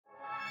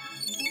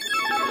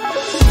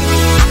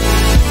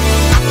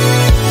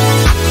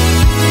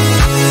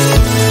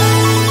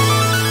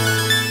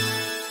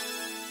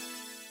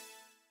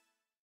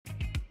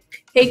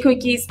Hey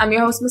Quickies, I'm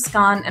your host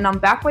Muskan and I'm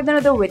back with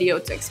another video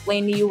to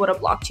explain to you what a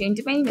blockchain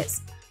domain is.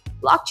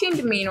 Blockchain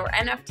domain or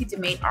NFT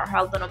domain are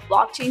held on a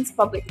blockchain's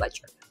public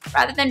ledger,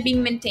 rather than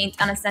being maintained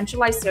on a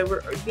centralized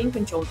server or being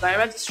controlled by a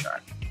registrar.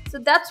 So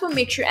that's what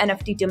makes your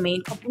NFT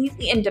domain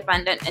completely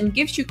independent and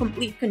gives you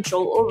complete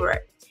control over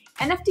it.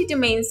 NFT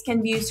domains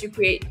can be used to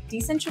create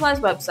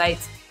decentralized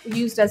websites,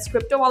 used as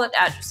crypto wallet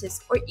addresses,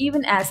 or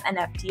even as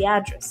NFT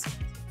address.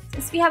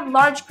 Since we have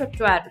large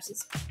crypto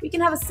addresses, we can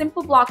have a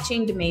simple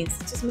blockchain domain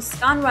such as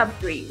Muskan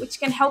Web3,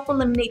 which can help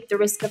eliminate the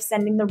risk of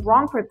sending the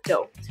wrong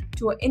crypto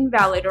to an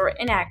invalid or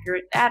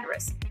inaccurate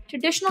address.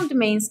 Traditional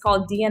domains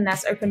called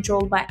DNS are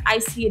controlled by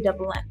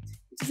ICANN,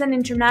 which is an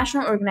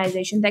international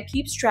organization that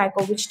keeps track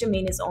of which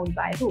domain is owned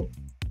by who.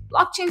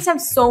 Blockchains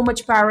have so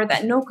much power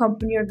that no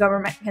company or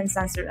government can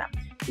censor them,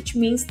 which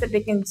means that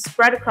they can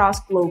spread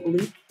across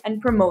globally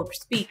and promote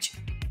speech.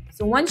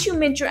 So once you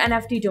mint your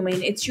NFT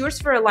domain, it's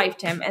yours for a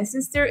lifetime, and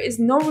since there is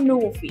no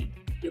renewal fee,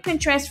 you can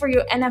transfer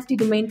your NFT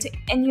domain to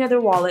any other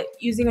wallet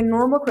using a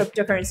normal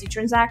cryptocurrency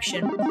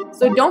transaction.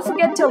 So don't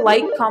forget to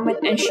like, comment,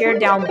 and share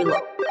down below.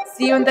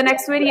 See you in the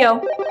next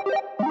video.